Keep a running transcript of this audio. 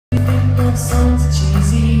like songs are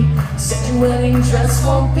cheesy. You said your wedding dress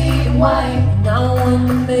won't be white, and I want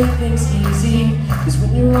to make things easy, cause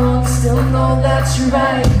when you're wrong, I still know that you're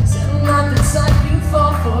right. Said I'm not the type you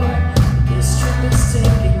fall for, but this trip is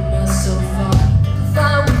taking us so far. If I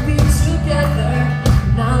would be together,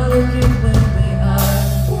 now look at where we are.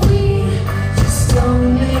 We just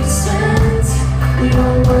don't make sense. We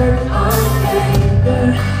don't work on paper,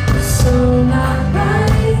 we're so not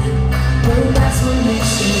right. Well, that's what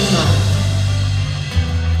makes you mine.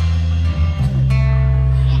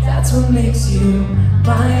 That's what makes you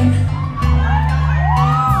mine.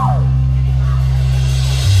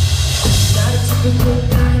 Not a typical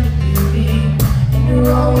kind of beauty, and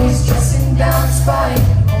you're always dressing down the spite.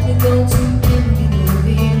 You only go to indie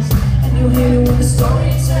movies, and you'll hear when the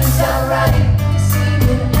story turns out right. You see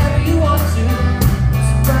whenever you want to. I'm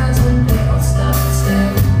surprised when they all stop and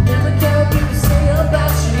stare. Never care what people say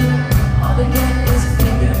about you. All they get is a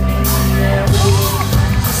finger in the air. We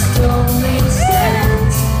just don't make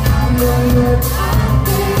sense. We don't work on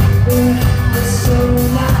paper, we're so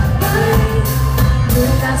not right. But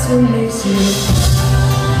that's what makes you.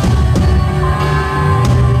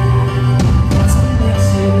 That's what makes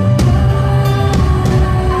you.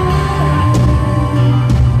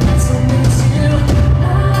 That's what makes you.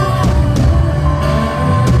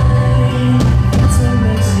 That's what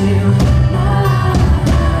makes you.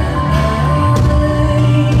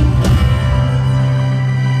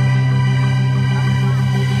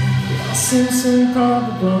 It all seems so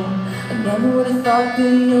improbable. I never would have thought that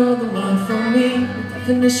you're the one for me. The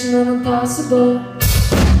definition of impossible,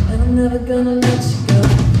 and I'm never gonna let you go.